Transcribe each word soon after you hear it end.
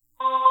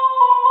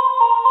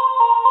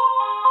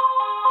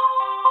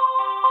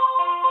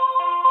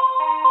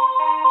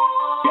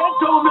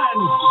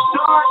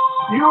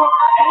your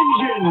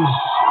engines.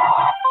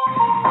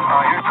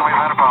 Houston, we've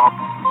had a problem.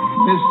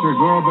 Mr.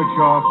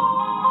 Gorbachev,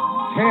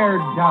 tear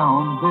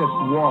down this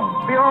wall.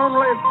 The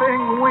only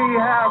thing we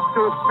have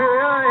to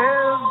fear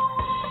is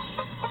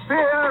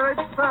fear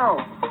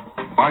itself.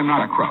 I'm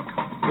not a crook.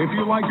 If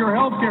you like your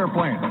health care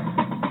plan,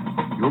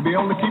 you'll be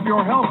able to keep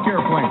your health care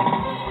plan.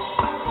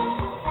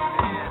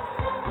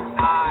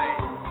 9,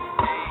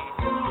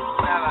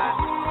 8, 7,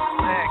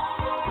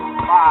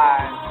 6,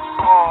 5,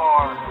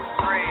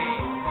 4, 3,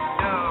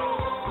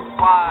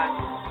 2,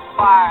 1,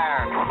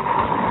 fire.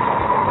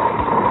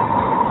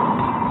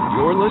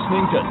 You're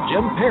listening to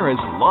Jim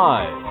Paris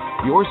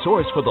Live, your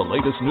source for the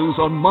latest news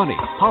on money,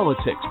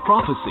 politics,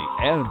 prophecy,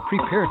 and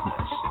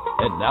preparedness.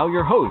 And now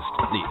your host,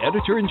 the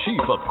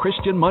editor-in-chief of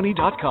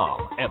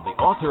ChristianMoney.com and the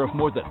author of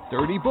more than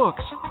 30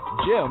 books,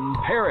 Jim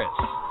Paris.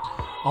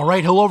 All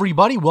right, hello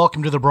everybody.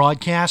 Welcome to the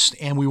broadcast,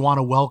 and we want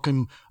to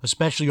welcome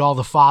especially all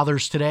the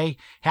fathers today.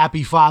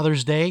 Happy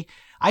Father's Day.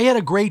 I had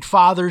a great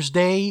Father's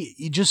Day.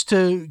 Just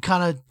to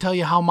kind of tell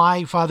you how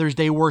my Father's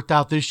Day worked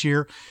out this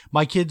year,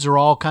 my kids are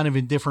all kind of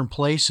in different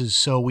places,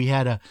 so we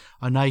had a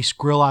nice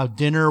grill-out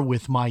dinner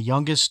with my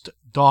youngest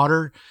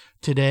daughter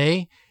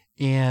today,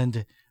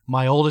 and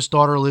my oldest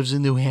daughter lives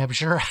in New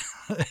Hampshire,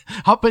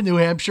 up in New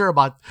Hampshire,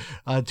 about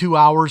 2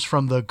 hours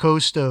from the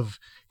coast of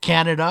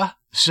Canada.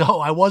 So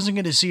I wasn't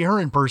going to see her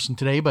in person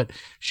today, but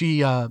she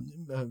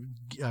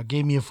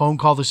gave me a phone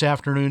call this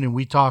afternoon, and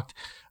we talked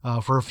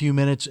for a few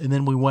minutes, and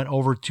then we went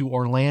over to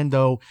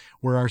Orlando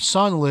where our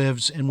son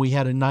lives, and we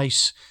had a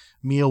nice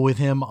meal with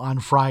him on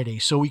Friday.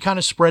 So we kind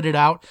of spread it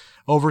out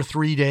over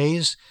 3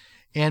 days,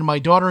 and my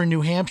daughter in New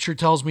Hampshire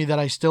tells me that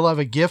I still have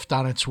a gift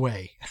on its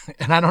way,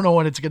 and I don't know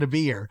when it's going to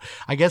be here.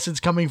 I guess it's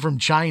coming from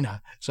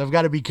China, so I've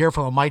got to be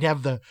careful. It might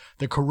have the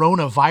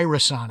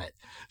coronavirus on it.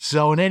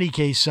 So in any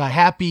case,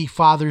 happy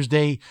Father's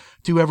Day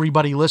to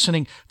everybody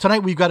listening.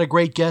 Tonight we've got a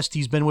great guest.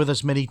 He's been with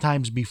us many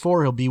times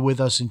before. He'll be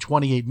with us in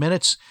 28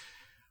 minutes.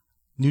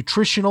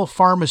 Nutritional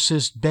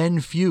pharmacist Ben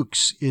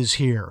Fuchs is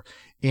here,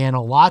 and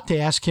a lot to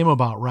ask him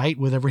about, right,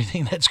 with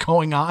everything that's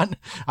going on.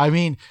 I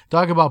mean,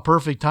 talk about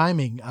perfect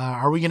timing.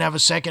 Are we going to have a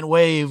second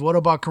wave? What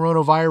about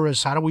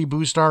coronavirus? How do we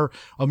boost our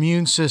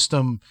immune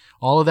system?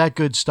 All of that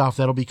good stuff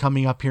that'll be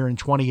coming up here in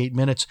 28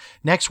 minutes.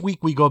 Next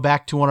week, we go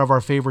back to one of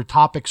our favorite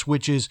topics,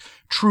 which is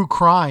true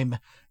crime.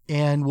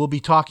 And we'll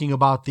be talking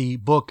about the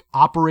book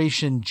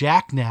Operation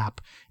Jackknap,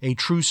 a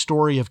true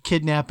story of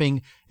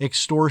kidnapping,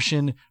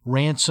 extortion,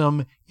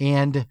 ransom,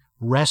 and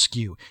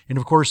rescue. And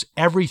of course,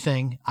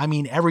 everything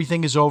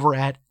is over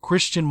at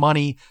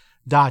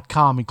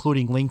ChristianMoney.com,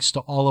 including links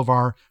to all of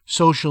our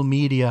social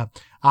media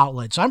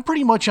outlets. I'm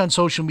pretty much on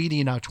social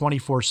media now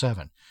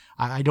 24/7.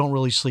 I don't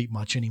really sleep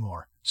much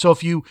anymore. So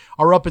if you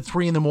are up at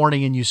 3 a.m.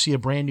 and you see a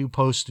brand new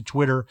post to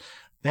Twitter,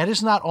 that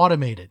is not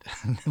automated.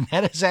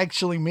 That is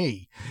actually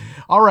me.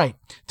 All right.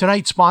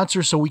 Tonight's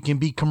sponsor, so we can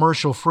be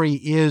commercial free,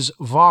 is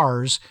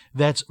VARS.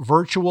 That's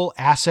Virtual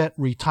Asset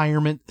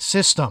Retirement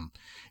System.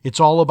 It's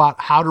all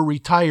about how to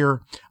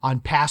retire on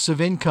passive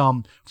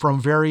income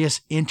from various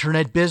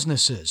internet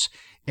businesses.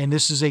 And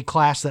this is a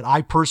class that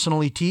I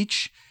personally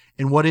teach.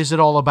 And what is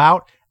it all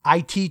about? I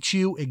teach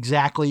you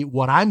exactly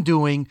what I'm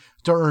doing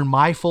to earn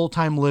my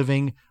full-time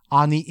living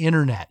on the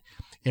internet.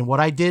 And what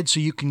I did so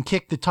you can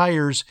kick the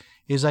tires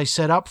is I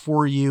set up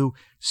for you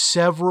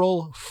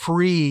several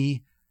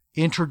free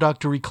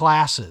introductory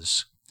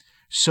classes.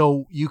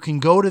 So you can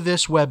go to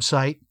this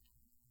website,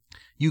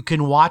 you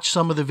can watch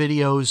some of the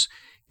videos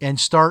and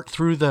start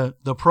through the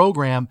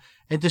program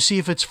and to see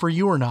if it's for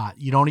you or not.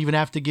 You don't even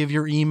have to give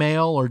your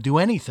email or do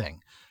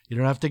anything. You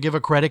don't have to give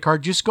a credit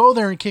card. Just go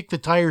there and kick the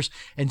tires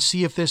and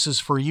see if this is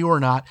for you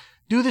or not.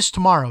 Do this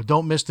tomorrow.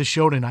 Don't miss the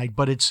show tonight,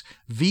 but it's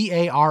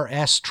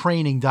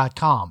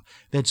varstraining.com.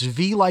 That's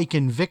V like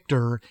in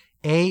Victor,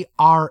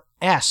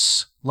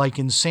 ARS like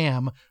in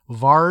Sam,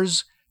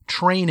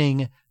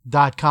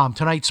 varstraining.com.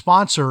 Tonight's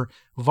sponsor,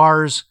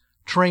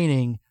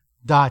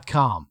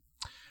 varstraining.com.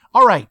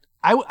 All right.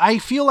 I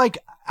feel like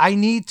I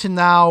need to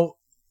now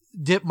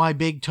dip my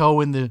big toe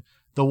in the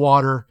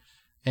water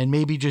and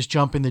maybe just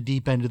jump in the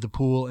deep end of the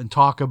pool and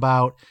talk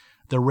about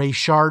the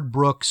Rayshard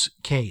Brooks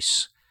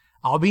case.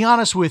 I'll be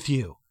honest with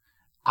you.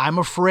 I'm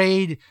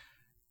afraid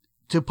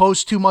to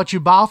post too much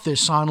about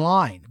this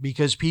online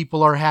because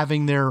people are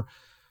having their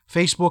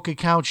Facebook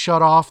account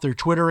shut off, their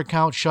Twitter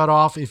account shut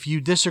off if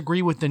you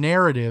disagree with the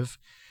narrative.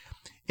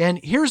 And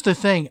here's the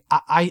thing,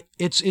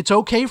 it's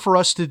okay for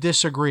us to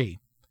disagree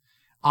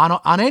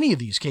on any of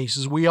these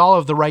cases. We all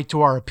have the right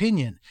to our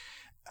opinion.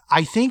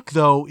 I think,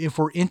 though, if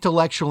we're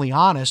intellectually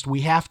honest,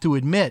 we have to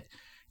admit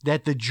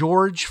that the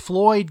George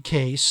Floyd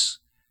case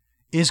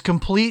is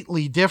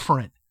completely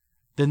different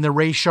than the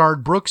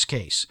Rayshard Brooks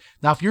case.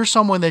 Now, if you're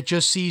someone that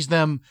just sees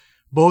them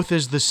both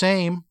as the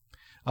same,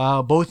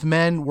 both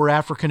men were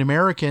African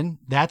American,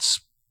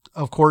 that's,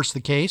 of course, the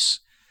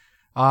case.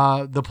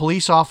 The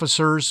police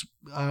officers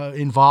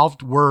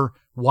involved were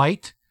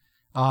white.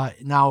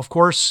 Now, of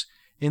course,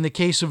 in the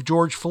case of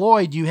George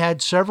Floyd, you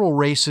had several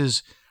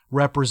races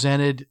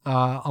represented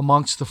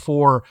amongst the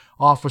 4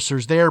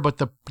 officers there, but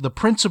the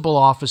principal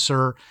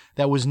officer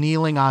that was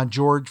kneeling on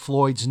George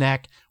Floyd's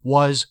neck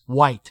was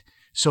white.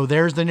 So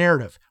there's the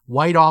narrative.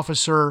 White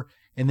officer,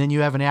 and then you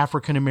have an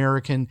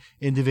African-American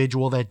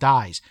individual that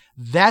dies.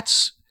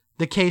 That's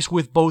the case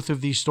with both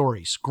of these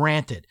stories,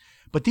 granted.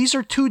 But these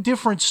are 2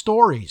 different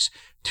stories,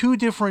 2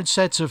 different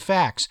sets of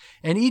facts,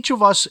 and each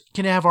of us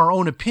can have our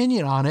own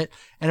opinion on it.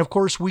 And of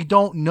course, we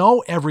don't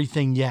know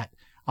everything yet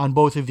on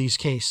both of these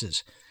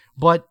cases.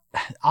 But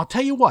I'll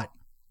tell you what,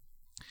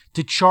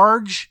 to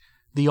charge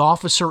the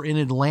officer in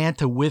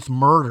Atlanta with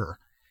murder,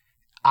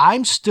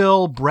 I'm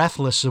still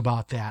breathless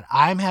about that.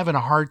 I'm having a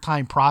hard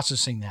time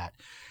processing that.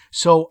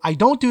 So I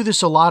don't do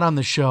this a lot on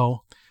the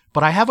show,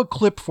 but I have a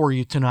clip for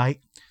you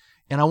tonight,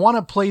 and I want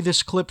to play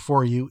this clip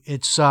for you.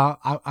 It's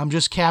I'm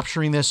just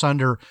capturing this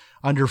under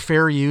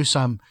fair use.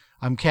 I'm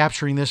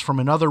capturing this from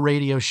another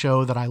radio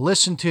show that I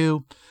listen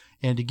to,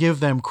 and to give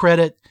them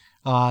credit,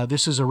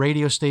 this is a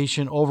radio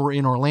station over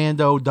in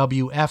Orlando,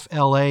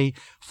 WFLA,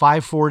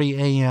 540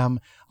 AM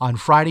on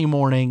Friday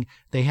morning.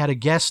 They had a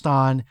guest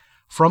on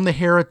from the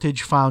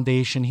Heritage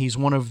Foundation. He's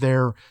one of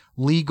their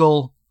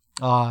legal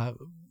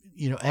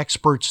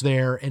experts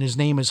there, and his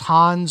name is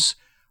Hans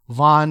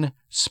von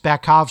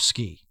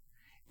Spakovsky.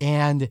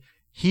 And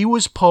he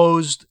was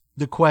posed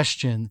the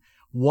question,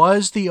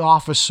 was the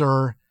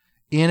officer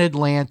in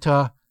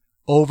Atlanta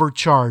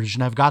overcharged?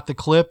 And I've got the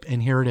clip,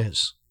 and here it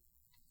is.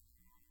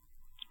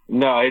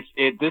 No,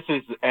 this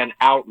is an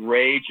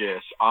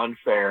outrageous,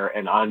 unfair,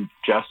 and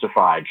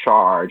unjustified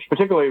charge,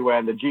 particularly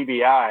when the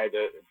GBI,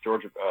 the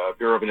Georgia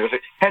Bureau of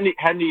Investigation,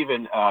 hadn't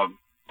even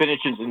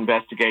finished its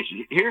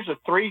investigation. Here's the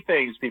 3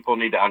 things people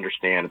need to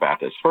understand about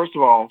this. First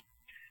of all,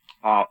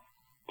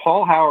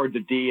 Paul Howard,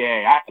 the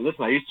DA, I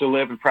used to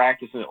live and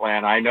practice in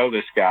Atlanta. I know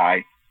this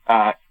guy.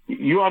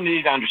 You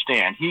need to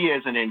understand, he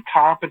is an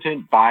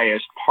incompetent,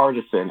 biased,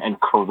 partisan,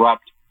 and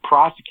corrupt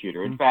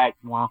prosecutor. In fact,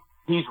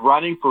 he's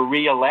running for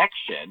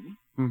re-election,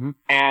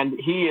 and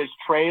he is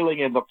trailing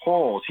in the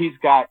polls. He's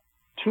got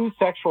 2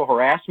 sexual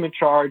harassment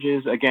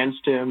charges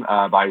against him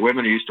by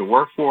women who used to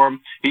work for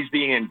him. He's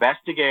being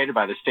investigated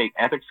by the State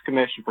Ethics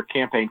Commission for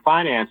campaign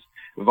finance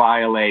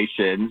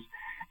violations,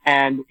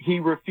 and he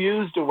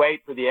refused to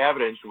wait for the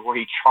evidence before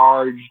he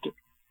charged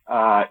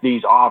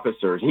these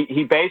officers.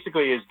 He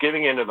basically is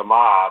giving in to the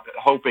mob,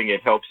 hoping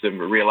it helps him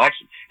for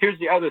re-election. Here's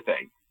the other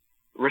thing.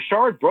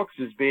 Rayshard Brooks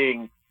is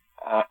being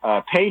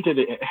painted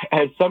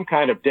as some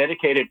kind of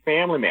dedicated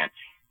family man.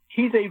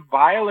 He's a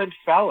violent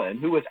felon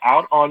who was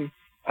out on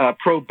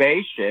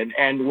probation.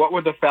 And what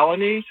were the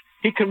felonies?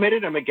 He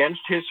committed them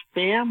against his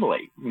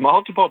family: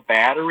 multiple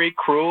battery,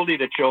 cruelty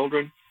to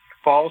children,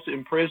 false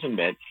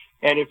imprisonment.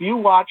 And if you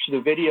watch the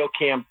video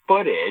cam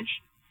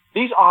footage,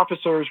 these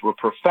officers were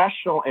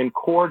professional and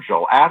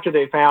cordial after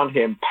they found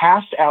him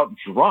passed out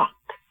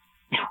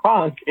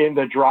drunk in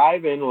the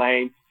drive-in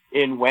lane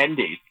in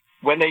Wendy's.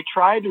 When they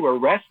tried to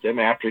arrest him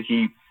after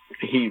he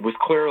was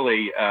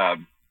clearly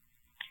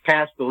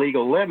past the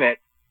legal limit,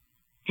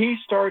 he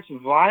starts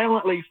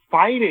violently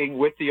fighting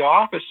with the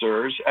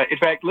officers. In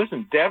fact,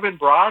 listen, Devin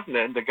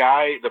Brosnan,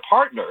 the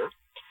partner,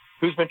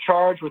 who's been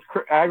charged with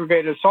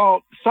aggravated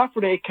assault,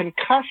 suffered a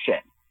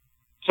concussion.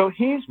 So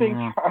he's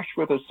being charged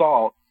with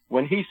assault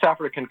when he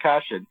suffered a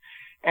concussion.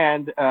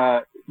 And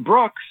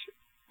Brooks,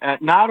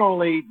 not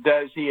only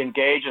does he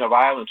engage in a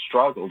violent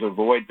struggle to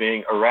avoid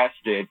being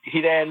arrested,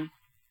 he then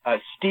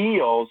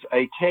steals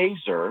a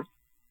taser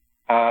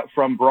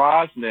from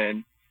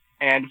Brosnan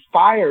and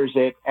fires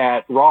it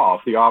at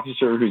Rolfe, the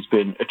officer who's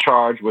been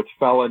charged with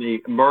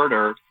felony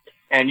murder.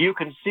 And you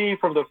can see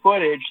from the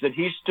footage that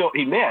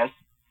he missed,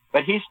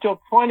 but he's still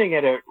pointing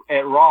it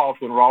at Rolfe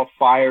when Rolfe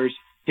fires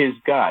his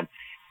gun.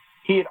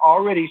 He had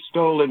already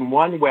stolen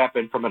one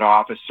weapon from an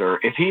officer.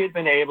 If he had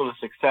been able to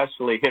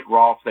successfully hit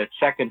Rolfe that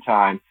second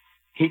time,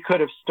 he could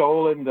have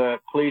stolen the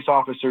police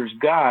officer's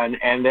gun,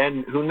 and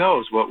then who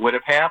knows what would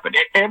have happened.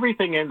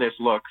 Everything in this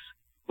looks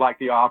like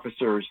the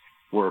officers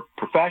were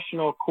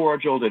professional,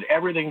 cordial, did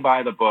everything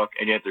by the book,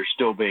 and yet they're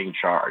still being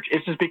charged.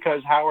 This is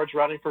because Howard's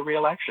running for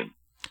re-election.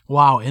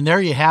 Wow, and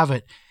there you have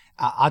it.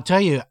 I'll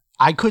tell you,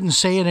 I couldn't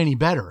say it any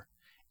better.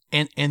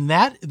 And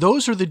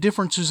those are the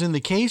differences in the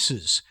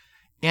cases.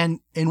 And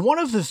one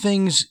of the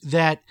things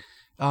that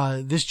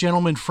this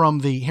gentleman from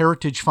the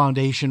Heritage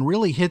Foundation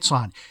really hits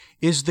on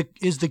is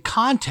the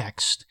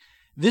context.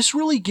 This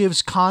really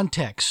gives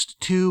context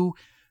to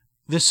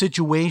the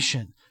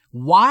situation.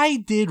 Why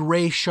did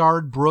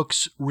Rayshard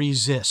Brooks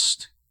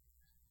resist?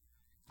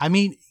 I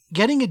mean,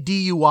 getting a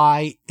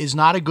DUI is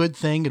not a good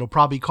thing. It'll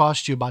probably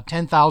cost you about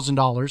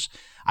 $10,000.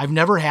 I've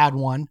never had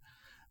one.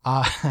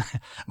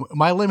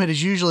 My limit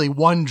is usually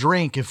one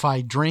drink if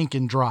I drink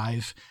and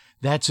drive.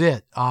 That's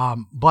it.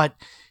 But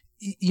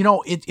you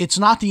know, it's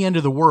not the end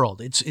of the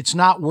world. It's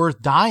not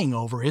worth dying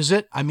over, is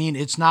it? I mean,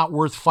 it's not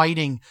worth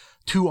fighting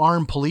 2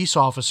 armed police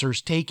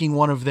officers, taking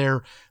one of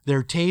their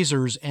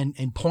tasers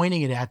and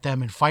pointing it at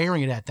them and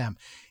firing it at them.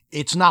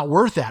 It's not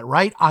worth that,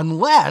 right?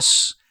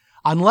 Unless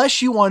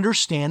you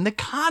understand the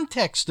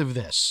context of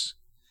this.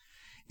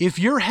 If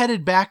you're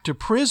headed back to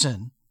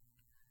prison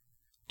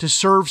to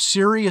serve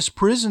serious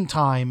prison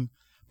time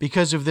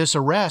because of this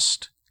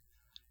arrest,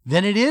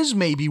 then it is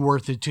maybe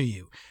worth it to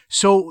you.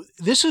 So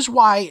this is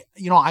why,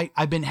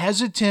 I've been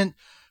hesitant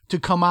to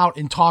come out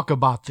and talk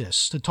about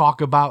this, to talk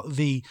about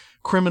the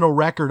criminal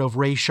record of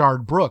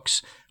Rayshard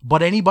Brooks.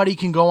 But anybody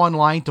can go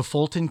online to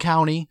Fulton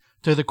County,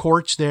 to the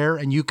courts there,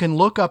 and you can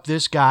look up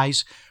this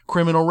guy's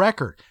criminal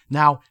record.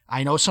 Now,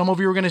 I know some of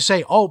you are going to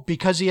say, oh,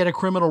 because he had a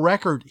criminal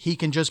record, he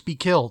can just be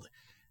killed.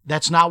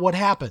 That's not what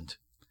happened.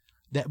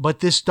 But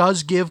this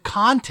does give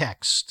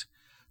context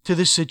to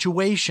the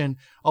situation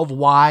of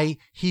why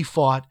he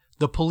fought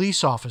the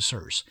police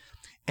officers.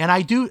 And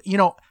I do,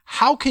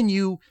 how can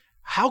you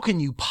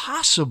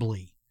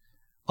possibly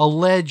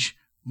allege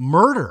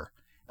murder?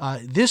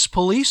 This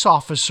police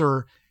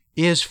officer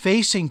is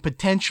facing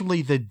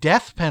potentially the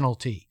death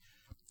penalty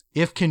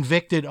if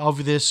convicted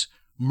of this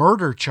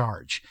murder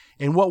charge.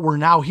 And what we're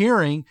now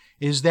hearing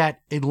is that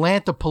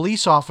Atlanta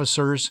police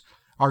officers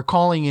are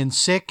calling in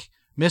sick,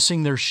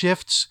 missing their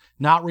shifts,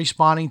 not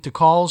responding to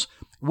calls.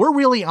 We're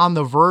really on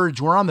the verge,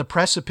 we're on the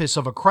precipice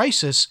of a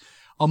crisis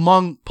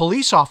among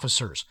police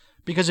officers.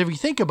 Because if you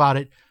think about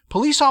it,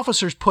 police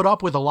officers put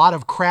up with a lot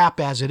of crap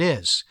as it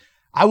is.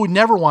 I would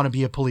never want to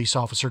be a police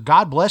officer.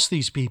 God bless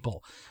these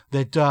people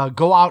that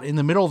go out in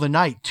the middle of the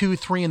night, 2,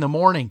 3 in the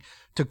morning,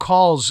 to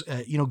calls,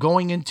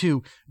 going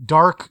into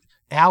dark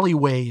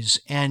alleyways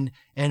and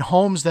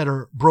homes that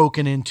are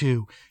broken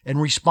into and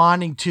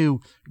responding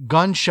to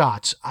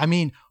gunshots. I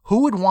mean,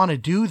 who would want to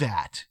do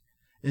that?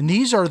 And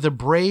these are the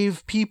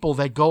brave people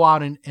that go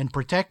out and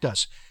protect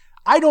us.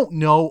 I don't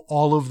know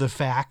all of the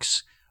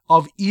facts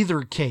of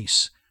either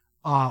case,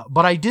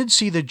 but I did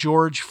see the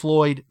George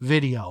Floyd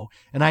video,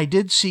 and I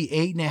did see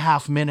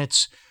 8.5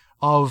 minutes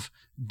of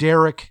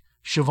Derek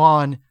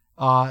Chauvin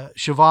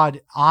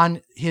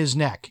on his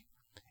neck.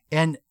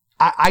 And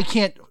I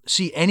can't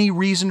see any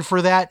reason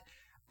for that.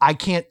 I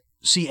can't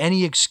see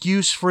any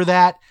excuse for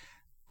that.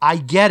 I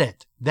get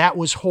it. That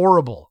was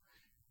horrible.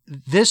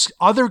 This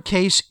other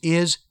case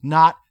is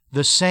not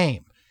the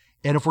same.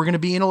 And if we're going to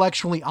be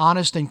intellectually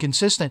honest and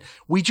consistent,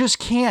 we just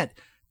can't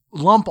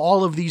lump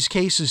all of these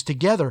cases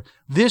together.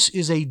 This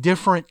is a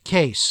different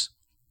case.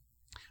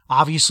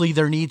 Obviously,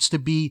 there needs to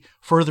be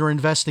further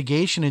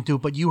investigation into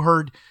it, but you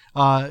heard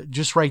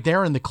just right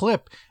there in the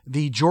clip,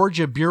 the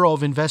Georgia Bureau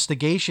of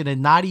Investigation had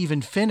not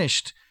even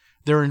finished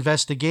their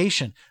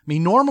investigation. I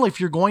mean, normally if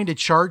you're going to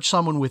charge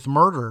someone with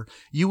murder,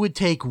 you would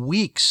take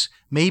weeks,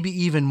 maybe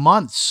even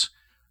months,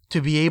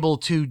 to be able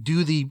to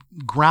do the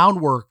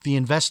groundwork, the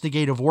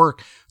investigative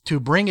work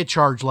to bring a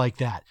charge like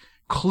that.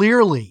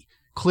 Clearly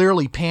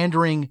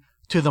pandering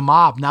to the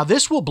mob. Now,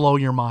 this will blow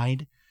your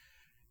mind.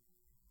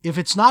 If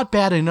it's not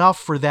bad enough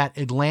for that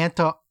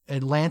Atlanta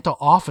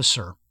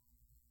officer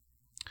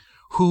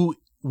who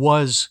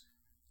was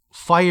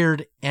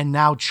fired and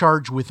now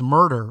charged with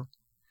murder,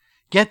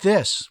 get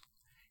this.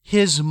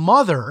 His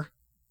mother,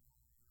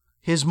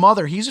 he's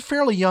a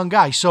fairly young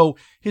guy, so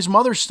his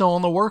mother's still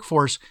in the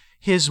workforce.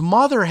 His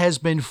mother has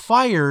been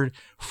fired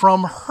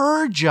from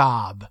her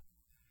job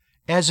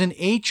as an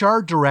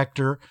HR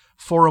director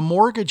for a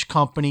mortgage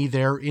company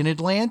there in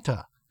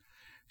Atlanta.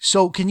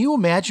 So can you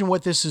imagine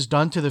what this has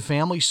done to the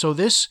family? So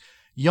this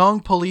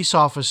young police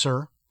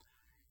officer,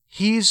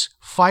 he's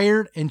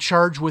fired and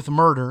charged with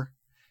murder.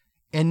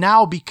 And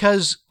now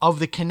because of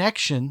the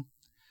connection,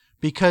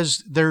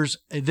 because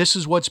this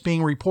is what's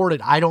being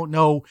reported. I don't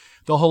know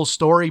the whole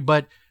story,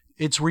 but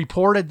it's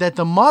reported that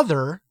the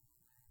mother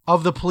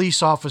of the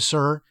police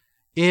officer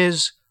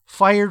is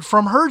fired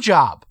from her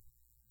job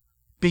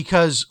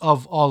because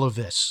of all of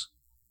this.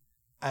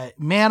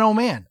 Man, oh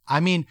man. I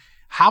mean,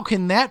 how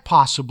can that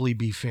possibly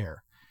be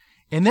fair?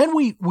 And then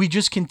we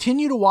just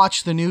continue to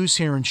watch the news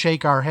here and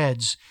shake our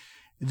heads.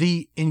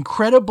 The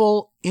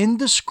incredible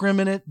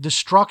indiscriminate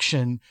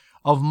destruction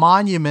of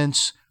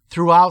monuments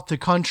throughout the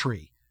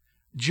country.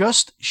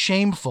 Just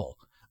shameful,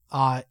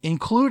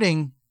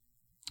 including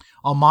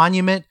a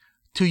monument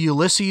to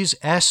Ulysses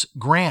S.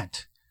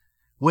 Grant,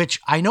 which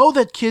I know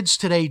that kids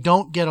today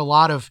don't get a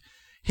lot of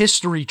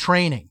history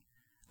training,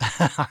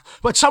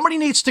 but somebody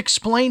needs to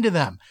explain to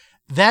them.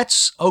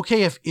 That's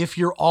okay if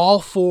you're all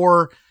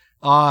for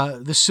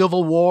the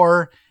Civil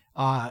War,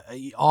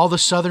 all the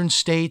southern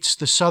states,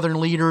 the southern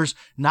leaders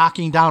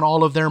knocking down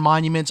all of their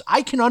monuments.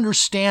 I can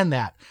understand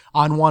that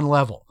on one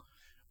level.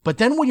 But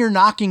then when you're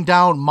knocking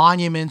down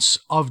monuments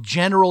of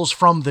generals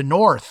from the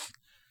North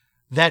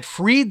that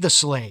freed the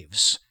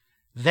slaves,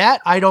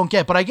 that I don't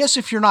get. But I guess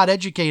if you're not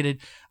educated,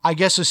 I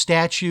guess a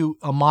statue,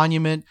 a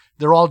monument,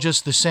 they're all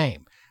just the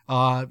same.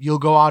 You'll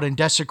go out and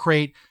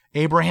desecrate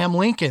Abraham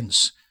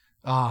Lincoln's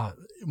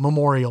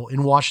memorial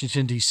in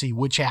Washington, D.C.,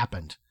 which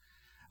happened.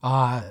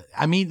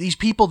 I mean, these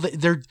people,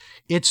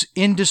 it's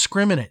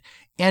indiscriminate.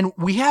 And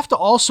we have to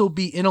also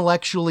be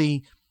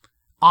intellectually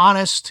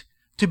honest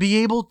to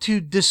be able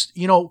to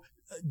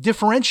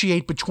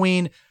differentiate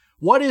between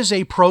what is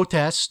a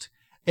protest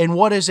and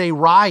what is a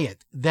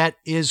riot that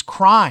is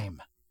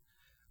crime.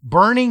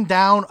 Burning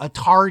down a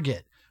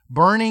Target,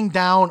 burning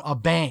down a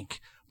bank,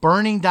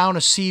 burning down a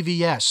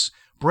CVS,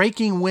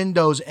 breaking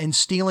windows and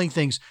stealing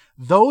things.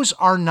 those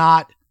are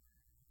not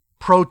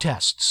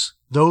protests.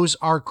 Those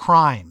are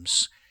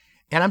crimes.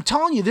 And I'm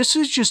telling you, this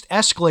is just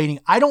escalating.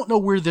 I don't know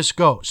where this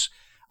goes.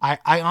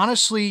 I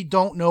honestly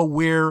don't know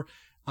where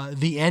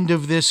the end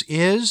of this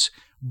is,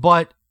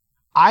 but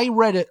I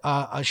read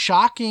a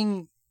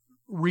shocking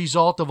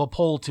result of a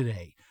poll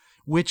today,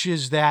 which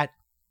is that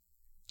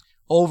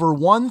over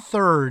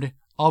 1/3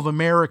 of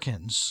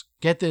Americans,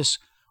 get this,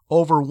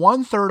 over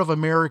 1/3 of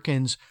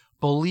Americans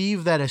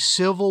believe that a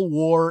civil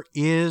war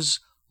is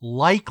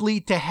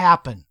likely to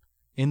happen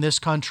in this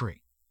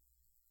country.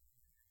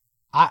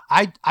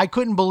 I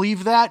couldn't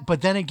believe that,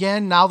 but then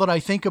again, now that I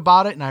think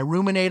about it and I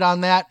ruminate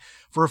on that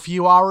for a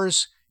few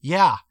hours,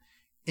 yeah.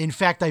 In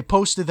fact, I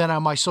posted that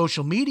on my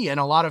social media, and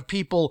a lot of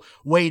people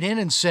weighed in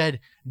and said,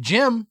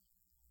 Jim,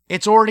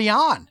 it's already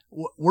on.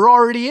 We're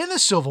already in a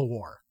civil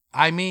war.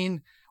 I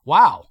mean,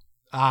 wow.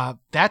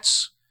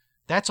 That's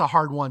a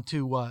hard one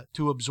to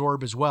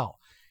absorb as well.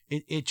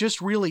 It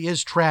just really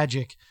is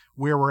tragic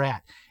where we're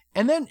at.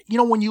 And then,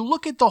 when you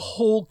look at the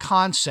whole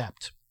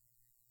concept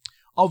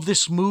of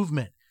this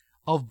movement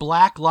of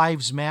Black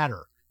Lives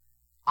Matter,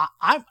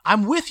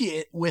 I'm with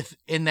you with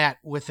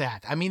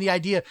that. I mean, the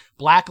idea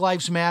Black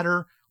Lives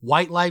Matter,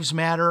 white lives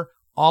matter,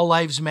 all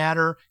lives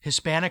matter,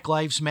 Hispanic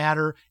lives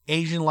matter,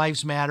 Asian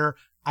lives matter.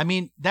 I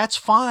mean, that's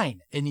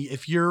fine. And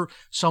if you're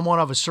someone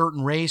of a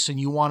certain race and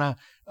you want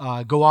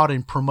to go out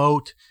and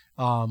promote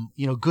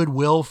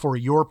goodwill for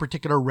your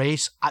particular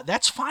race,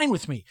 that's fine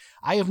with me.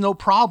 I have no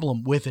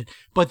problem with it.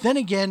 But then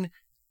again,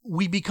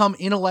 we become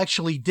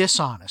intellectually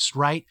dishonest,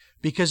 right?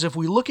 Because if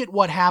we look at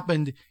what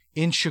happened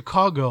in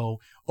Chicago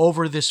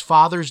over this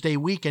Father's Day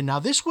weekend, now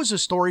this was a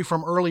story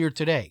from earlier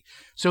today.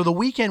 So the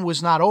weekend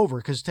was not over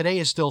because today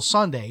is still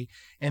Sunday,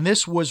 and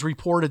this was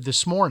reported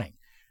this morning.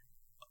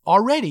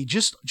 Already,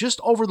 just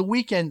over the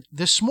weekend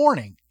this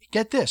morning,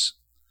 get this,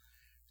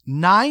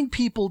 9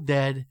 people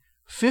dead,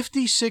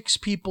 56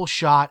 people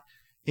shot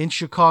in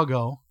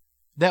Chicago.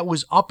 That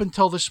was up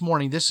until this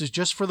morning. This is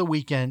just for the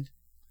weekend,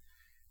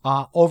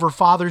 over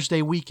Father's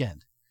Day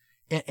weekend.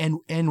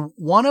 And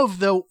one of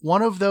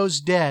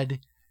those dead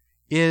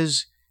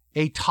is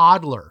a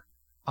toddler,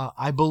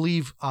 I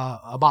believe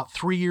about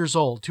 3 years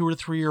old, 2 or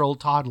 3 year old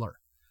toddler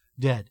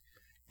dead.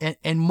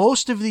 And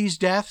most of these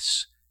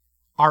deaths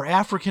are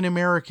African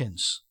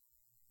Americans.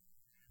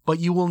 But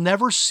you will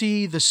never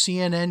see the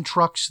CNN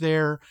trucks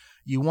there.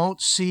 You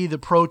won't see the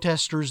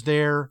protesters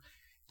there.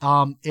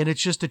 And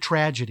it's just a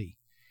tragedy.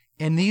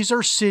 And these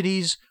are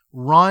cities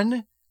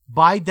run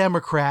by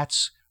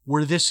Democrats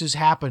where this is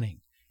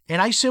happening.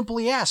 And I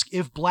simply ask,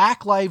 if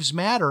Black Lives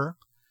Matter,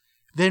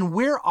 then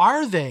where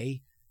are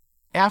they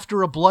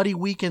after a bloody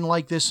weekend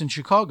like this in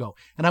Chicago?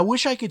 And I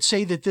wish I could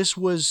say that this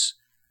was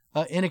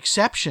an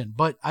exception.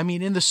 But I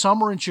mean, in the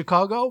summer in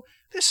Chicago,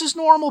 this is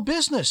normal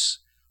business.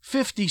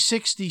 50,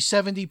 60,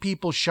 70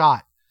 people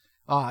shot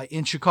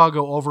in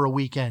Chicago over a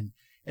weekend.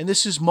 And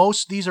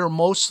these are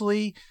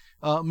mostly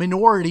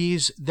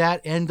minorities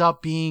that end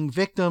up being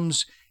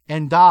victims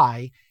and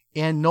die,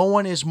 and no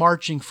one is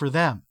marching for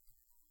them.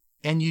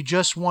 And you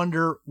just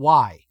wonder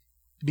why.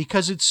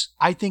 Because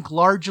I think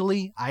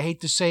largely, I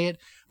hate to say it,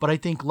 but I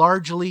think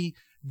largely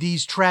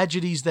these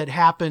tragedies that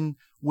happen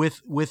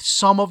with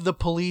some of the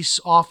police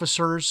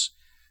officers,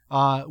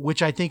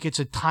 which I think it's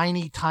a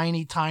tiny,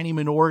 tiny, tiny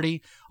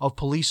minority of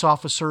police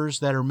officers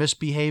that are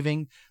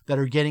misbehaving, that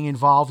are getting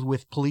involved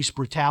with police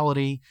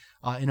brutality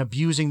and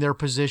abusing their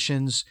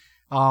positions.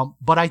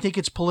 But I think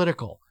it's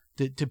political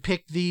to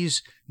pick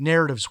these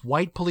narratives.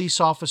 White police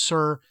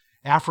officer,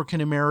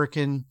 African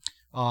American,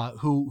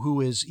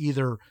 who is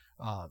either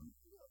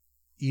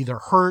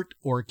hurt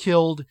or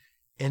killed,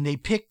 and they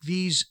pick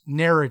these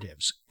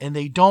narratives, and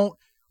they don't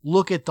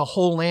look at the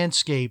whole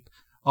landscape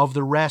of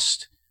the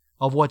rest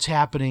of what's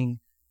happening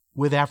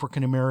with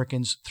African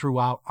Americans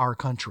throughout our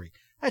country.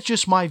 That's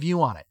just my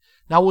view on it.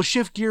 Now we'll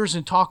shift gears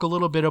and talk a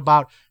little bit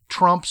about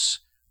Trump's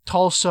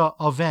Tulsa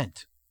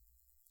event.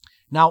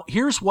 Now,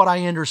 here's what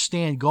I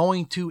understand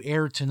going to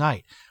air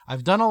tonight.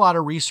 I've done a lot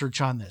of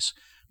research on this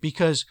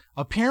because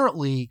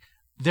apparently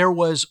there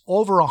was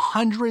over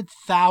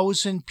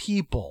 100,000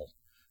 people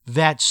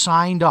that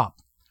signed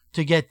up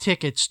to get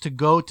tickets to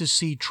go to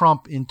see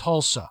Trump in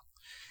Tulsa.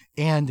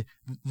 And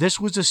this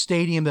was a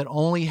stadium that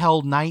only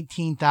held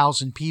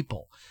 19,000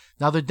 people.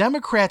 Now, the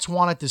Democrats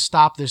wanted to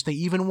stop this. They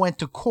even went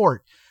to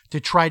court to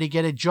try to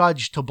get a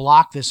judge to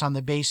block this on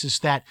the basis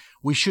that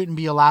we shouldn't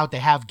be allowed to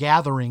have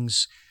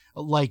gatherings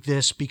like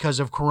this because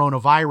of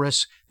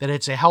coronavirus, that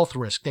it's a health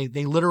risk. They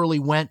literally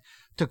went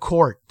to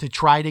court to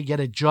try to get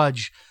a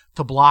judge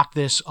to block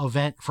this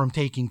event from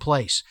taking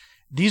place.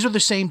 These are the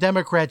same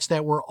Democrats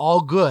that were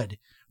all good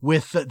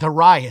with the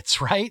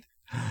riots, right?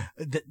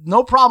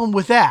 No problem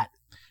with that.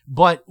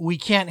 But we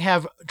can't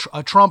have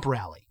a Trump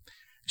rally.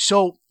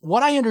 So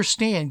what I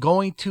understand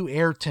going to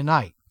air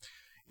tonight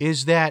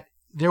is that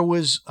there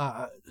was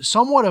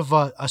somewhat of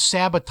a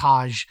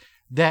sabotage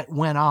that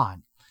went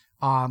on.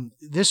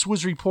 This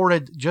was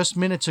reported just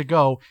minutes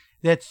ago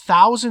that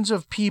thousands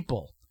of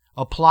people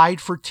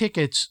applied for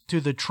tickets to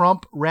the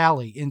Trump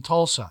rally in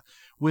Tulsa,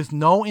 with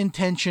no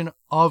intention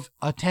of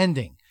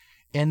attending.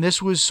 And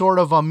this was sort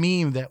of a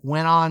meme that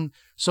went on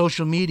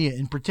social media,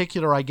 in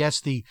particular, I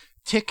guess, the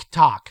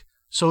TikTok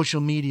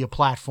social media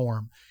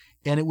platform.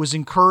 And it was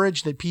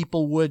encouraged that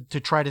people would,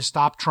 to try to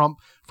stop Trump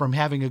from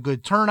having a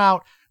good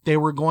turnout, they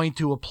were going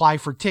to apply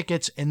for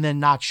tickets and then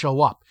not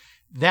show up.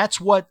 That's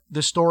what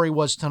the story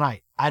was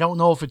tonight. I don't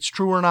know if it's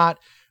true or not,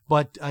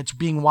 but it's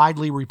being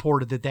widely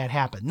reported that that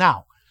happened.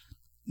 Now,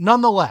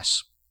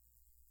 nonetheless,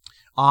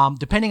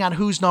 depending on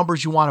whose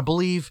numbers you want to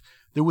believe,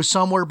 there was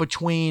somewhere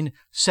between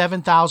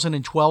 7,000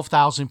 and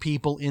 12,000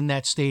 people in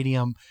that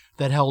stadium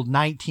that held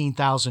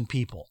 19,000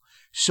 people.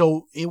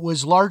 So it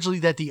was largely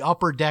that the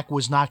upper deck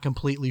was not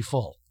completely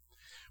full.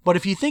 But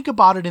if you think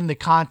about it in the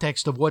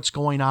context of what's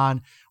going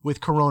on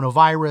with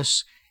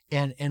coronavirus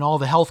and all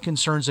the health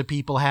concerns that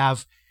people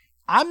have,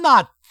 I'm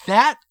not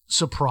that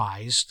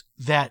surprised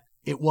that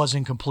it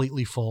wasn't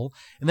completely full.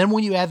 And then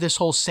when you add this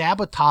whole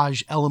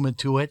sabotage element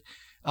to it,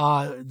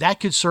 that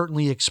could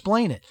certainly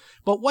explain it.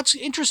 But what's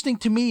interesting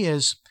to me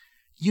is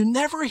you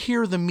never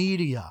hear the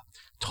media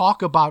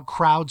talk about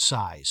crowd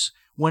size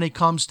when it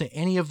comes to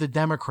any of the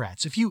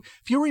Democrats. If you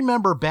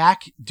remember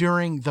back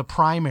during the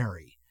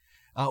primary,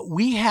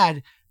 we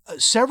had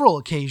several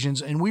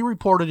occasions, and we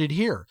reported it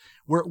here,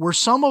 where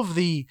some of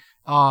the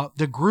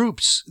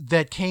groups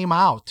that came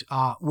out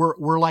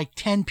were like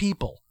 10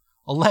 people,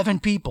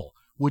 11 people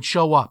would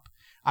show up.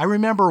 I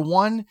remember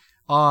one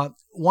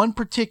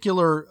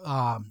particular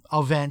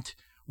event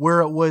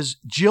where it was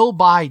Jill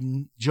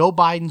Biden, Joe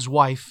Biden's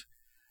wife,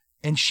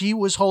 and she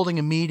was holding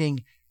a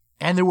meeting,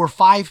 and there were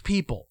 5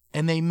 people,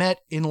 and they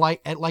met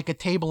at a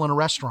table in a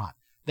restaurant.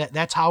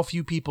 That's how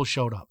few people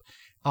showed up.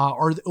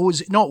 It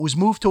was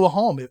moved to a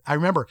home. I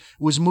remember it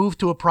was moved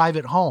to a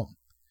private home.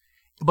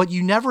 But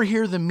you never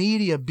hear the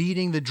media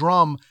beating the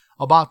drum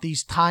about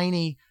these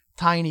tiny,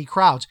 tiny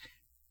crowds.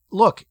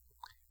 Look,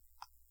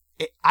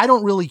 I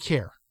don't really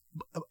care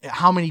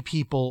how many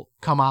people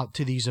come out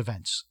to these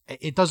events.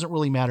 It doesn't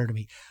really matter to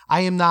me.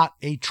 I am not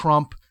a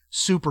Trump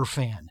super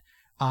fan.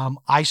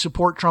 I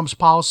support Trump's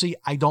policy.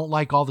 I don't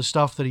like all the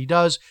stuff that he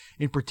does,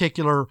 in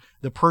particular,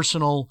 the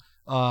personal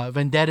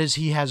vendettas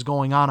he has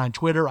going on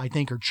Twitter, I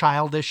think are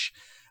childish.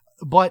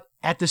 But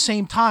at the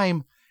same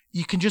time,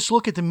 you can just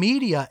look at the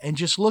media and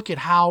just look at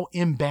how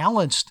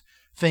imbalanced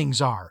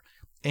things are.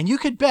 And you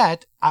could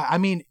bet, I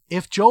mean,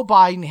 if Joe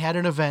Biden had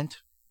an event,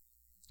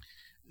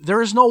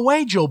 there is no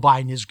way Joe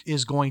Biden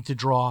is going to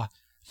draw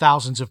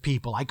thousands of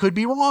people. I could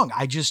be wrong.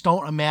 I just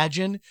don't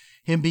imagine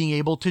him being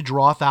able to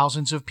draw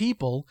thousands of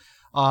people,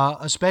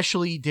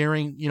 especially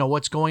during,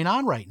 what's going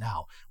on right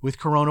now with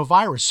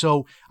coronavirus.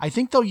 So I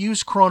think they'll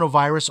use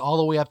coronavirus all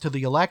the way up to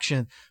the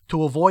election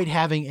to avoid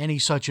having any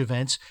such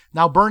events.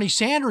 Now, Bernie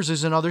Sanders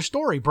is another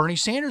story. Bernie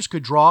Sanders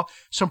could draw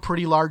some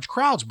pretty large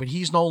crowds, but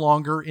he's no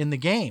longer in the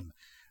game.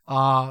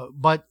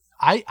 But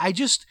I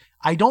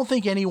don't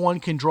think anyone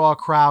can draw a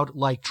crowd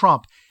like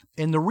Trump.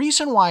 And the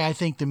reason why I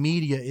think the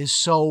media is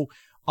so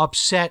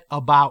upset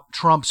about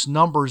Trump's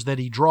numbers that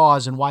he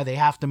draws and why they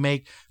have to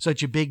make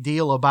such a big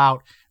deal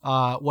about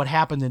what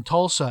happened in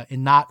Tulsa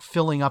and not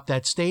filling up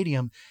that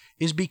stadium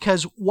is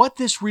because what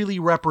this really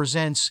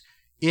represents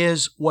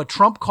is what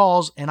Trump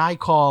calls and I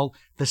call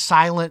the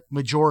silent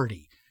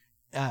majority.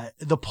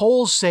 The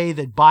polls say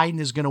that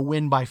Biden is going to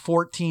win by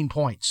 14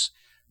 points.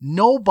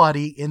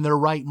 Nobody in their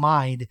right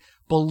mind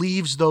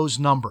believes those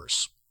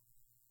numbers.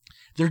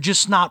 They're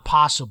just not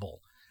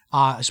possible,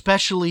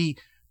 especially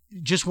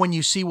just when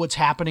you see what's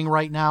happening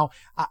right now.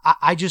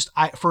 I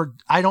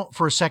don't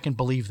for a second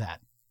believe that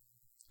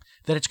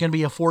it's going to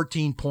be a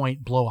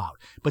 14-point blowout.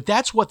 But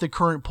that's what the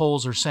current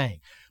polls are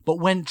saying. But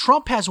when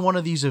Trump has one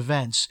of these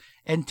events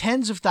and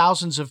tens of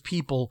thousands of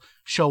people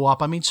show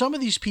up, I mean, some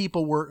of these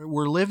people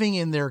were living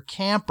in their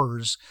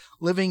campers,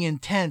 living in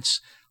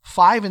tents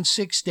 5 and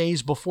 6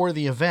 days before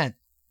the event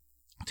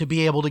to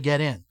be able to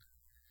get in.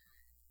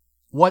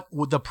 What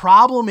the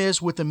problem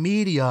is with the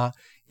media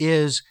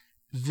is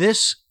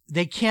this,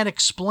 they can't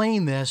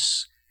explain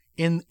this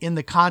in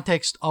the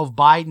context of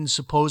Biden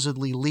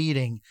supposedly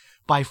leading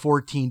by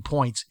 14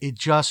 points. It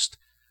just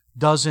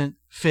doesn't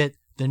fit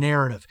the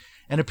narrative.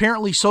 And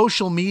apparently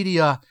social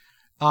media,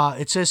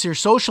 it says here,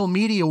 social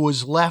media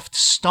was left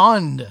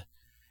stunned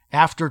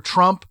after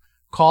Trump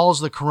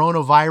calls the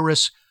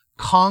coronavirus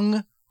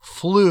Kung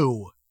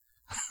Flu.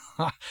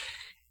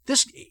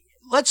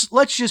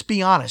 Let's just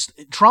be honest.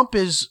 Trump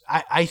is,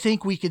 I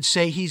think we could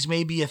say he's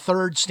maybe a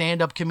third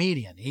stand-up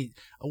comedian.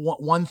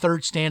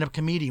 One-third stand-up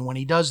comedian when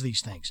he does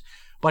these things.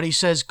 But he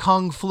says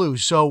Kung Flu.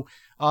 So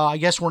I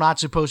guess we're not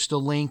supposed to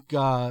link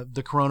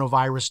the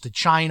coronavirus to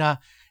China,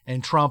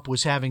 and Trump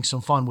was having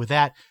some fun with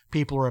that.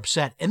 People are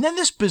upset. And then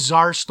this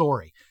bizarre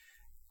story.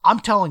 I'm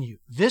telling you,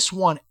 this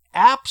one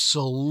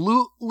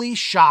absolutely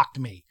shocked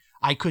me.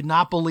 I could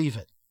not believe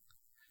it.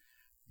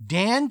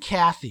 Dan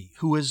Cathy,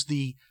 who is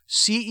the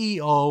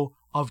CEO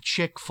of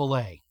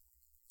Chick-Fil-A,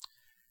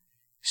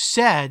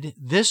 said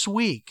this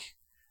week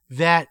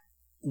that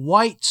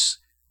whites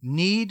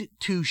need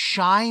to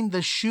shine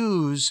the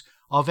shoes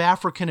of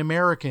African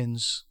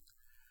Americans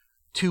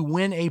to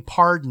win a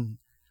pardon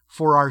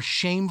for our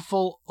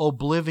shameful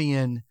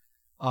oblivion,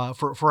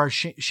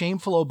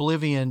 shameful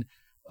oblivion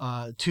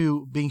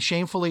to being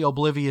shamefully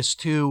oblivious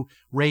to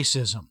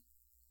racism.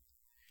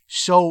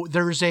 So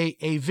there's a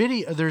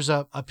video, there's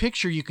a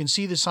picture, you can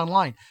see this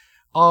online,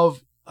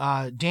 of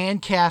Dan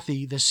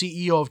Cathy, the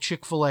CEO of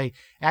Chick-Fil-A,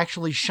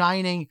 actually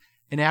shining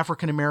an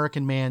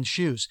African-American man's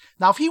shoes.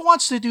 Now, if he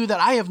wants to do that,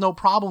 I have no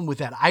problem with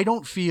that. I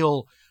don't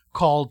feel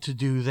called to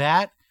do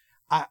that.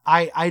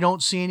 I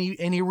don't see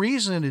any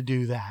reason to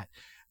do that.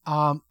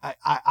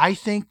 I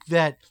think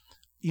that,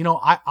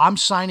 I'm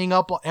signing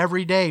up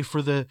every day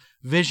for the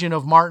vision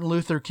of Martin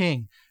Luther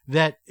King,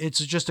 that it's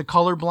just a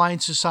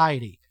colorblind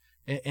society.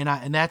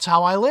 And that's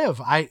how I live.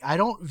 I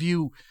don't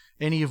view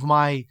any of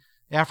my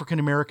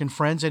African-American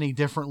friends any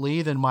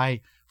differently than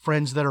my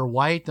friends that are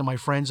white, than my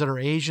friends that are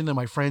Asian, than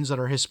my friends that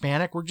are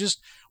Hispanic.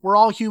 We're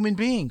all human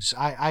beings.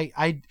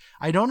 I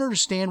don't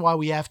understand why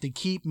we have to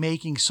keep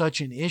making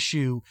such an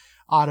issue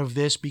out of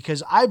this,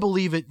 because I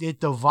believe it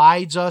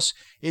divides us.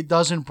 It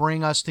doesn't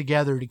bring us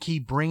together to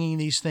keep bringing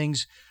these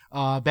things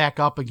back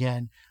up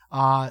again.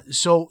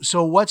 So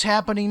what's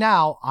happening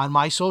now on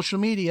my social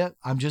media,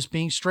 I'm just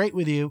being straight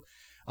with you.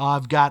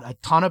 I've got a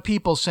ton of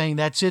people saying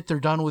that's it, they're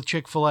done with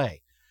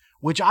Chick-fil-A,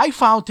 which I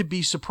found to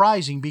be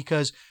surprising,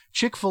 because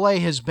Chick-fil-A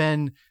has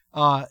been,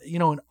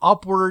 an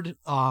upward,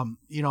 an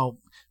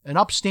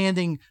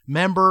upstanding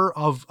member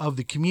of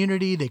the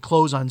community. They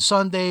close on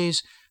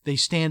Sundays. They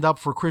stand up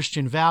for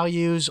Christian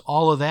values,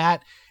 all of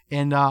that.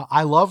 And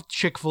I love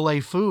Chick-fil-A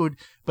food,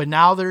 but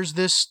now there's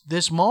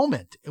this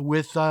moment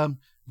with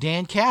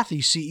Dan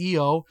Cathy,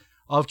 CEO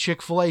of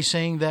Chick-fil-A,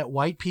 saying that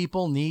white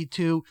people need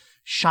to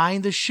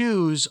shine the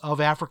shoes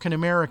of African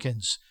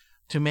Americans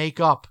to make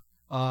up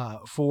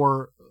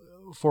for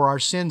our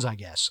sins, I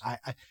guess.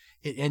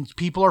 And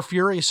people are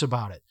furious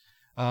about it.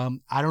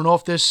 I don't know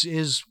if this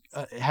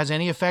has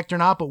any effect or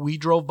not, but we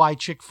drove by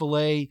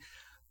Chick-fil-A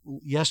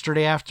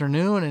yesterday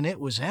afternoon and it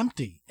was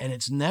empty, and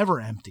it's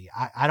never empty.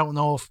 I don't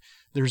know if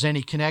there's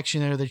any connection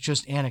there that's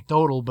just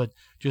anecdotal, but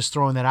just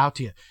throwing that out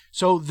to you.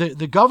 So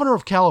the governor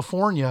of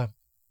California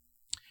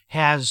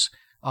has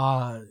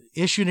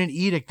issued an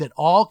edict that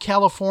all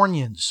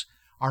Californians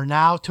are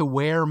now to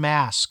wear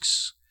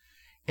masks.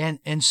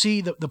 And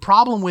see, the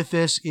problem with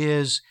this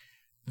is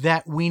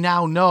that we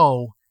now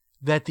know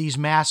that these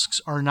masks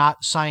are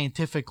not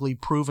scientifically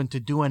proven to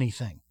do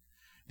anything.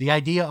 The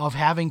idea of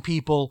having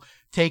people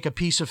take a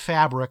piece of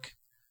fabric,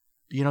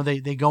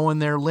 they go in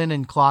their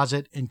linen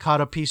closet and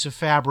cut a piece of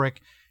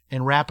fabric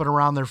and wrap it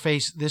around their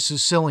face. This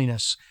is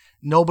silliness.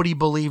 Nobody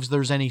believes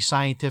there's any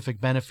scientific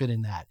benefit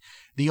in that.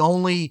 The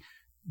only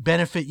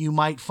benefit you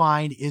might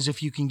find is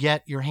if you can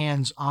get your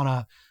hands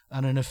on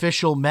an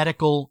official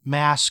medical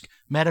mask,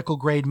 medical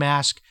grade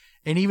mask.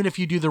 And even if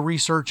you do the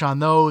research on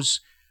those,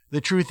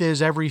 the truth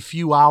is every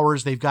few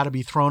hours they've got to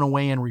be thrown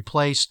away and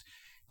replaced.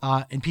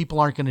 And people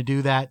aren't going to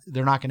do that.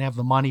 They're not going to have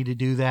the money to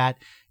do that,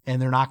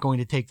 and they're not going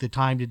to take the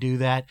time to do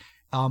that.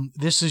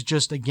 This is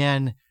just,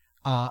 again,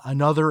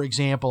 another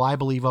example, I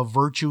believe, of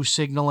virtue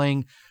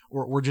signaling.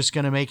 We're just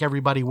going to make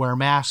everybody wear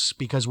masks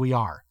because we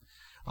are.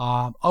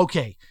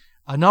 Okay.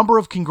 A number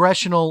of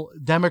congressional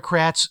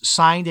Democrats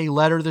signed a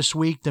letter this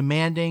week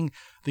demanding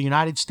the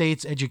United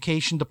States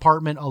Education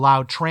Department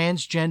allow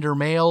transgender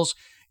males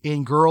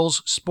in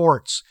girls'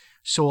 sports.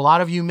 So a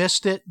lot of you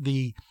missed it.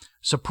 The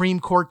Supreme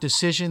Court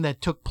decision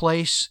that took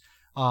place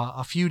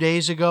a few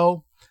days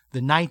ago, the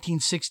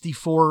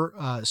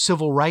 1964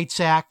 Civil Rights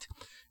Act,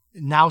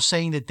 now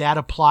saying that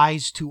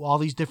applies to all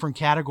these different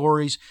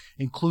categories,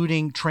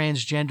 including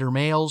transgender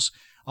males.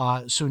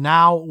 So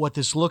now what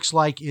this looks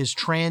like is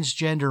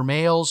transgender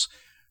males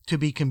to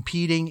be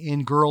competing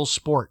in girls'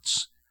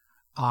 sports.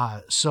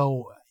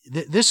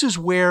 This is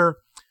where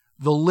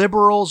the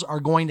liberals are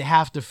going to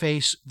have to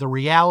face the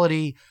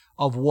reality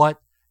of what,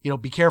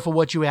 be careful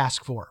what you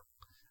ask for.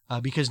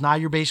 Because now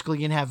you're basically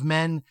going to have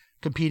men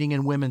competing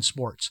in women's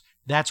sports.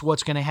 That's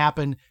what's going to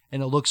happen,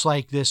 and it looks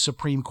like this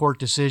Supreme Court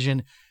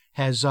decision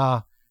has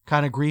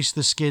kind of greased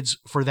the skids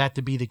for that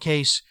to be the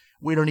case.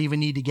 We don't even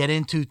need to get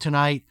into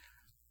tonight,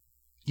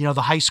 the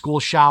high school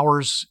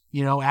showers,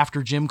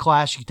 after gym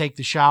class, you take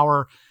the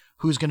shower,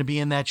 who's going to be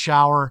in that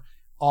shower.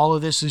 All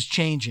of this is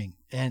changing,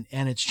 and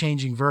it's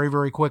changing very,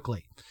 very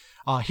quickly.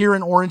 Here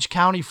in Orange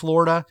County,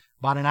 Florida,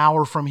 about an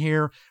hour from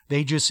here,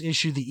 they just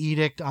issued the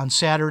edict on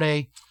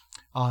Saturday.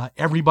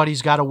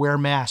 Everybody's got to wear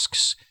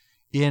masks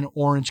in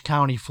Orange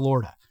County,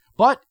 Florida.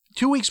 But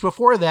 2 weeks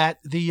before that,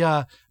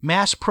 the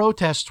mass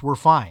protests were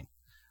fine.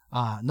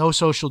 No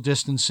social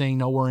distancing,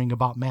 no worrying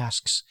about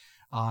masks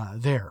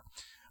there.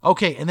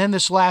 Okay, and then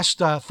this last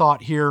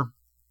thought here.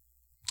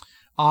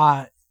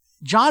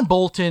 John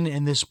Bolton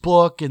in this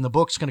book, and the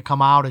book's going to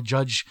come out. A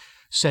judge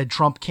said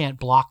Trump can't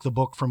block the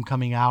book from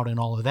coming out and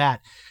all of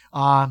that.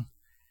 And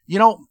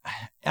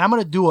I'm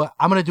going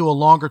to do a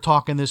longer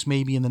talk on this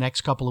maybe in the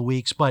next couple of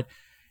weeks, but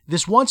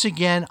this once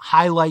again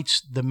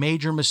highlights the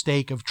major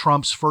mistake of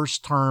Trump's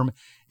first term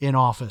in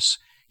office.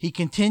 He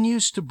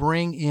continues to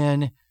bring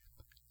in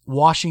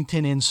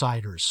Washington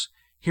insiders.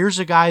 Here's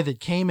a guy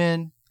that came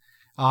in,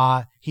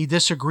 he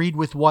disagreed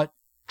with what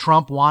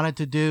Trump wanted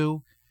to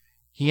do.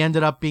 He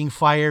ended up being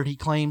fired. He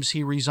claims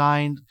he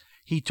resigned.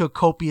 He took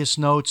copious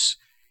notes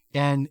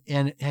and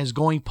is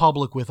going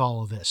public with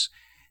all of this.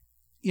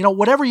 You know,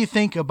 whatever you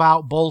think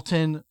about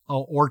Bolton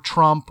or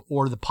Trump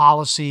or the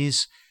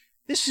policies,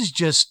 this is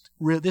just,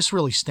 this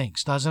really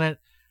stinks, doesn't it?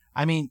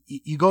 I mean,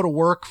 you go to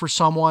work for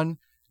someone,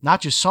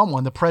 not just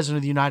someone, the President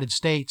of the United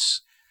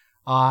States,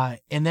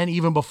 and then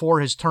even before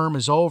his term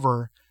is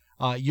over,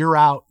 you're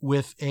out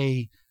with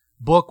a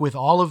book with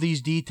all of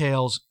these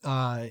details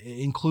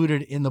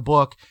included in the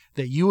book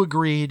that you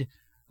agreed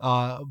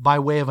by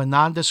way of a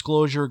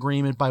non-disclosure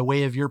agreement, by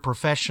way of your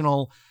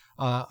professional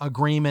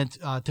agreement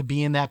to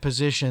be in that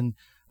position,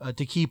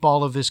 to keep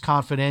all of this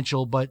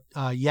confidential, but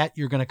yet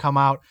you're going to come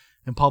out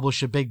and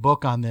publish a big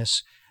book on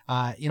this.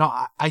 You know,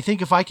 I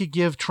think if I could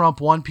give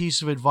Trump one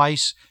piece of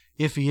advice,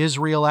 if he is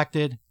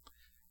reelected,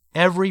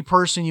 every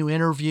person you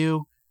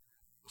interview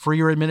for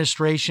your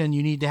administration,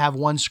 you need to have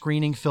one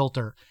screening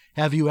filter.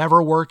 Have you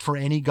ever worked for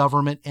any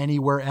government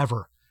anywhere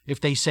ever? If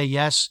they say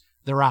yes,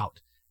 they're out.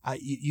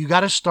 You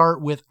got to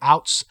start with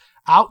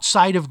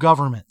outside of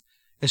government,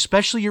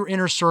 especially your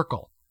inner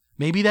circle.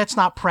 Maybe that's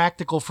not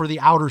practical for the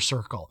outer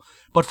circle,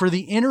 but for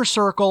the inner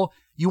circle,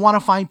 you want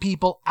to find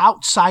people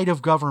outside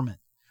of government,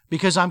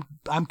 because I'm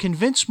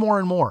convinced more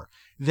and more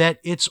that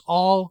it's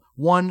all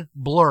one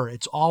blur.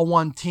 It's all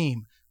one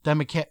team,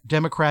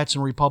 Democrats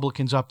and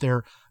Republicans up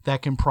there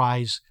that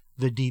comprise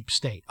the deep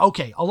state.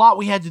 Okay, a lot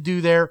we had to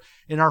do there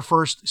in our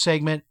first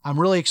segment. I'm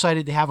really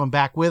excited to have him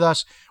back with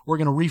us. We're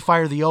going to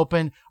refire the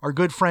open. Our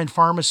good friend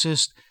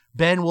pharmacist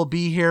Ben will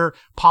be here.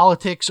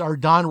 Politics are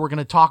done. We're going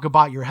to talk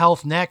about your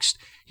health next.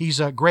 He's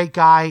a great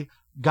guy,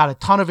 got a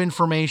ton of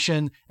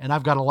information, and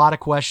I've got a lot of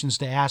questions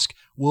to ask.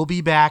 We'll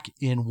be back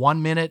in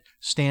 1 minute.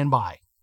 Stand by.